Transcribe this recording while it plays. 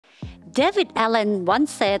David Allen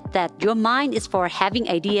once said that your mind is for having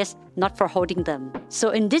ideas, not for holding them. So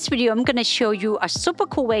in this video, I'm going to show you a super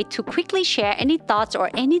cool way to quickly share any thoughts or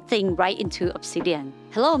anything right into Obsidian.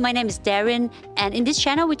 Hello, my name is Darren, and in this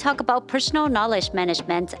channel, we talk about personal knowledge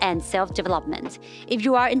management and self-development. If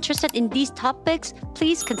you are interested in these topics,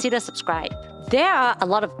 please consider subscribe. There are a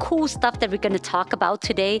lot of cool stuff that we're going to talk about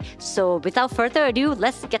today, so without further ado,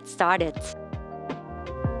 let's get started.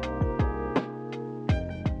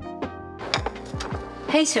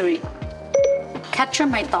 Hey Siri, capture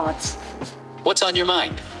my thoughts. What's on your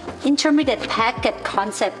mind? Intermediate packet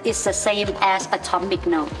concept is the same as atomic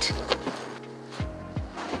note.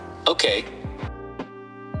 Okay.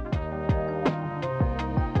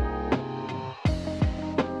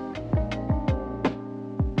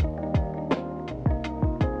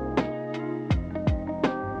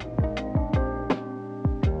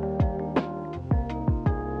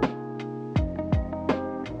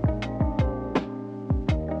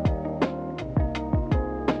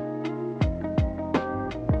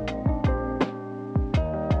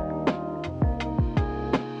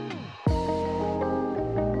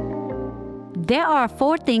 There are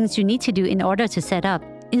 4 things you need to do in order to set up.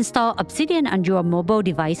 Install Obsidian on your mobile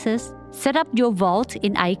devices, set up your vault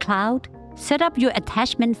in iCloud, set up your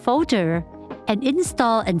attachment folder, and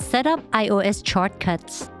install and set up iOS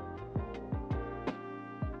shortcuts.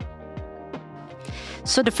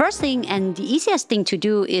 So the first thing and the easiest thing to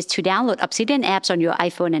do is to download Obsidian apps on your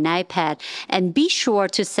iPhone and iPad, and be sure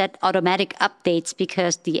to set automatic updates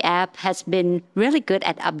because the app has been really good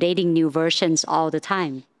at updating new versions all the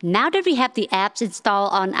time. Now that we have the apps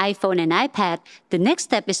installed on iPhone and iPad, the next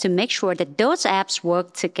step is to make sure that those apps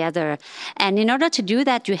work together. And in order to do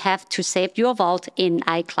that, you have to save your vault in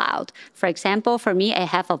iCloud. For example, for me, I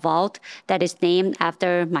have a vault that is named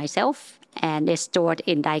after myself and is stored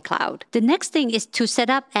in iCloud. The next thing is to set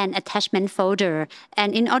up an attachment folder.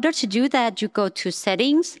 And in order to do that, you go to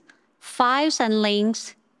Settings, Files and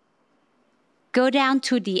Links, go down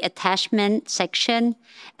to the Attachment section,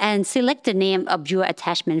 and select the name of your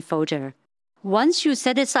attachment folder. Once you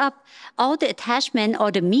set this up, all the attachment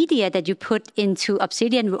or the media that you put into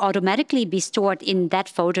Obsidian will automatically be stored in that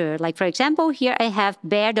folder. Like for example, here I have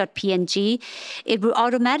bear.png. It will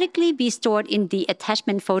automatically be stored in the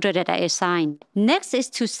attachment folder that I assigned. Next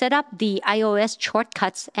is to set up the iOS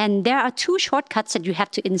shortcuts, and there are 2 shortcuts that you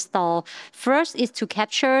have to install. First is to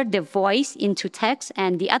capture the voice into text,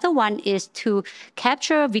 and the other one is to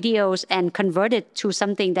capture videos and convert it to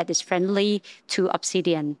something that is friendly to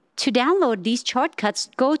Obsidian. To download these shortcuts,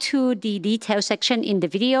 go to the details section in the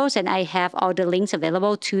videos, and I have all the links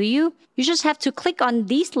available to you. You just have to click on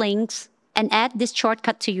these links and add this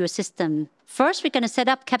shortcut to your system. First, we're going to set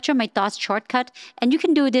up Capture My Thoughts shortcut, and you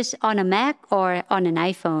can do this on a Mac or on an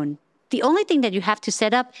iPhone. The only thing that you have to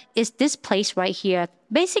set up is this place right here.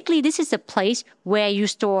 Basically, this is the place where you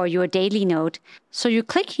store your daily note. So you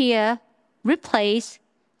click here, Replace,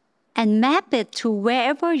 and map it to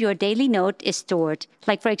wherever your daily note is stored.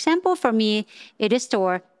 Like for example, for me, it is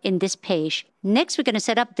stored in this page. Next, we're going to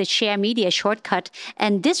set up the Share Media shortcut.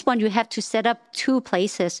 And this one, you have to set up 2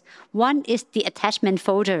 places. One is the attachment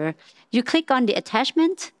folder. You click on the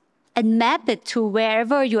attachment and map it to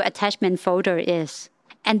wherever your attachment folder is.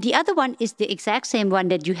 And the other one is the exact same one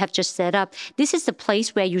that you have just set up. This is the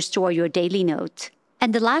place where you store your daily note.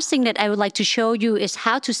 And the last thing that I would like to show you is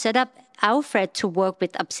how to set up Alfred to work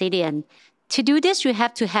with Obsidian. To do this, you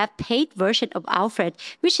have to have paid version of Alfred,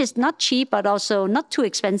 which is not cheap, but also not too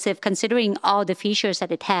expensive considering all the features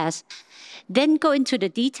that it has. Then go into the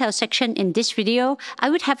details section in this video.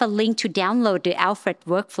 I would have a link to download the Alfred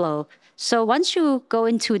Workflow. So once you go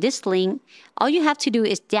into this link, all you have to do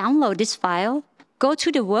is download this file, go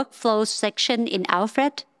to the Workflow section in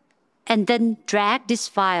Alfred, and then drag this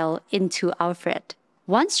file into Alfred.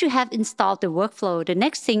 Once you have installed the workflow, the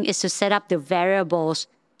next thing is to set up the variables.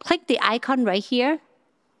 Click the icon right here.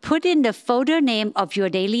 Put in the folder name of your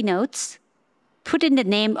daily notes. Put in the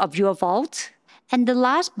name of your vault. And the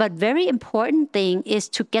last but very important thing is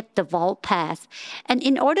to get the vault path. And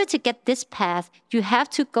in order to get this path, you have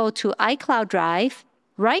to go to iCloud Drive,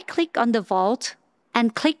 right-click on the vault,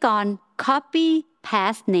 and click on Copy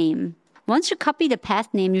Path Name. Once you copy the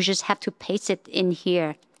path name, you just have to paste it in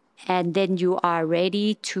here. And then you are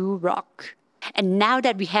ready to rock. And now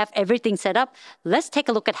that we have everything set up, let's take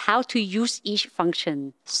a look at how to use each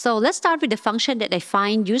function. So let's start with the function that I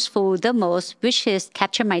find useful the most, which is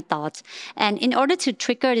Capture My Thoughts. And in order to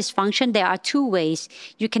trigger this function, there are 2 ways.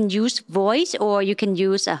 You can use voice or you can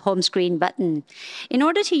use a home screen button. In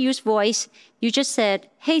order to use voice, you just said,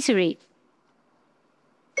 "Hey Siri,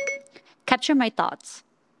 capture my thoughts."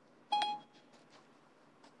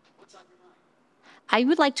 I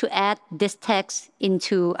would like to add this text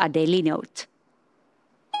into a daily note.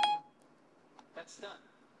 That's done.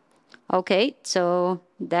 Okay, so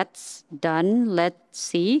that's done. Let's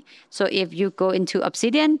see. So if you go into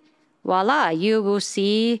Obsidian, voila, you will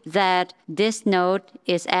see that this note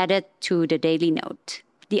is added to the daily note.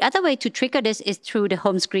 The other way to trigger this is through the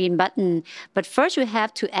home screen button. But first you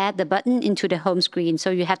have to add the button into the home screen. So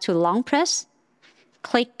you have to long press,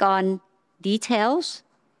 click on Details,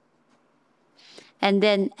 and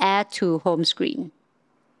then add to home screen.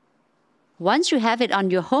 Once you have it on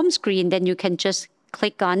your home screen, then you can just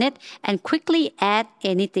click on it and quickly add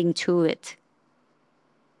anything to it.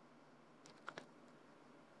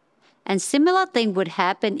 And similar thing would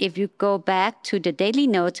happen if you go back to the daily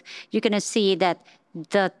note. You're going to see that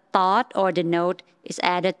the thought or the note is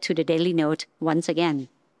added to the daily note once again.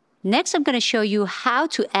 Next, I'm going to show you how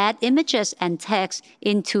to add images and text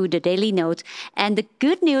into the daily note. And the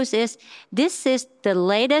good news is this is the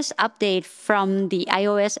latest update from the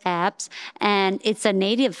iOS apps, and it's a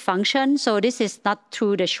native function. So this is not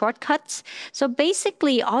through the shortcuts. So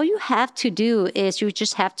basically, all you have to do is you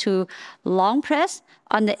just have to long press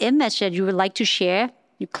on the image that you would like to share.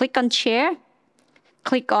 You click on Share,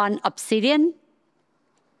 click on Obsidian.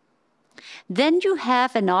 Then you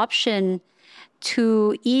have an option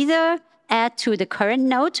to either add to the current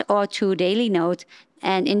note or to daily note.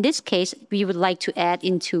 And in this case, we would like to add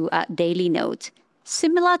into a daily note.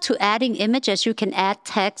 Similar to adding images, you can add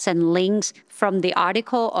text and links from the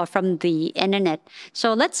article or from the internet.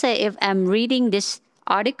 So let's say if I'm reading this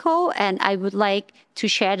article and I would like to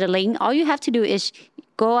share the link, all you have to do is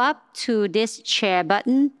go up to this share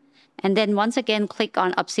button and then once again click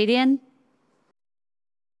on Obsidian.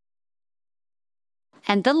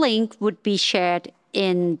 And the link would be shared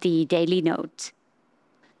in the daily note.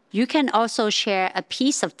 You can also share a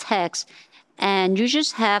piece of text, and you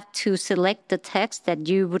just have to select the text that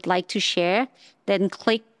you would like to share, then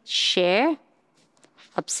click Share,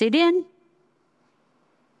 Obsidian,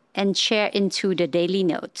 and share into the daily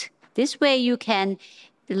note. This way you can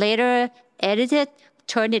later edit it,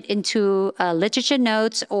 turn it into a literature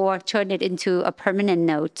notes, or turn it into a permanent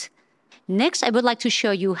note. Next, I would like to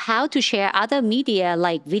show you how to share other media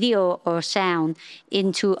like video or sound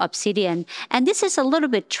into Obsidian. And this is a little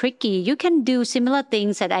bit tricky. You can do similar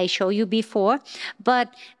things that I showed you before,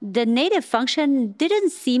 but the native function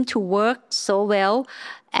didn't seem to work so well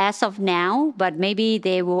as of now, but maybe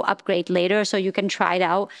they will upgrade later so you can try it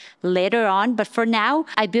out later on. But for now,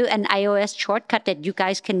 I built an iOS shortcut that you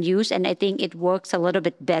guys can use, and I think it works a little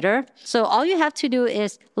bit better. So all you have to do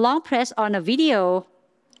is long press on a video,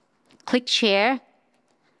 click Share,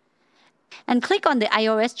 and click on the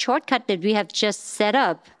iOS shortcut that we have just set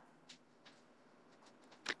up.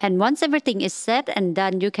 And once everything is set and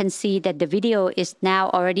done, you can see that the video is now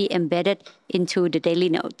already embedded into the daily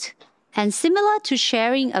note. And similar to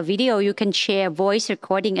sharing a video, you can share voice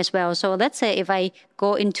recording as well. So let's say if I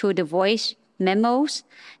go into the voice memos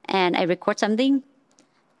and I record something.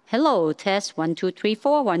 Hello, test 1, 2, 3,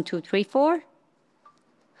 4, 1, 2, 3, 4.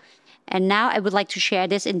 And now I would like to share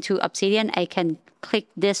this into Obsidian. I can click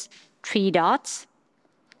this 3 dots,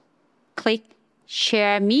 click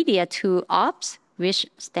Share Media to Obs, which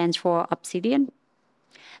stands for Obsidian.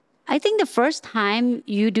 I think the first time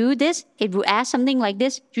you do this, it will ask something like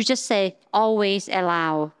this. You just say, always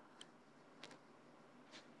allow.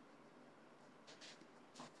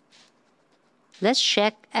 Let's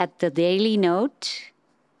check at the daily note.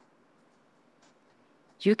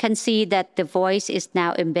 You can see that the voice is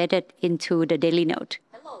now embedded into the daily note.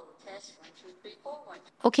 Hello, test 1, 2, 3, 4, 1.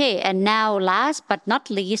 Okay, and now last but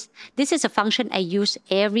not least, this is a function I use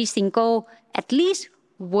every single, at least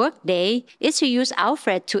work day, is to use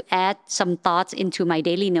Alfred to add some thoughts into my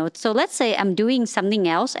daily notes. So let's say I'm doing something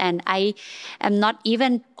else and I am not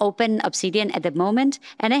even open Obsidian at the moment,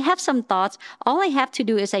 and I have some thoughts. All I have to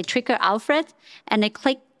do is I trigger Alfred and I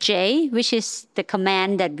click J, which is the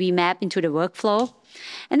command that we map into the workflow.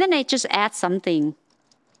 And then I just add something.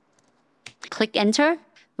 Click Enter.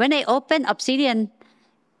 When I open Obsidian,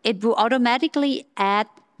 it will automatically add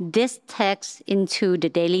this text into the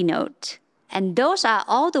daily note. And those are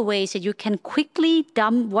all the ways that you can quickly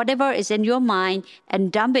dump whatever is in your mind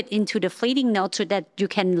and dump it into the fleeting note so that you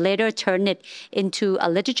can later turn it into a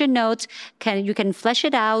literature note. You can flesh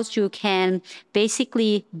it out. You can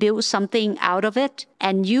basically build something out of it,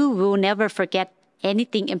 and you will never forget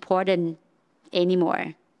anything important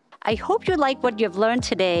anymore. I hope you like what you've learned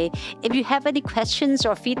today. If you have any questions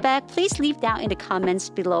or feedback, please leave down in the comments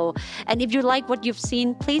below. And if you like what you've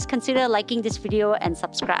seen, please consider liking this video and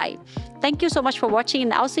subscribe. Thank you so much for watching,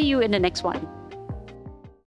 and I'll see you in the next one.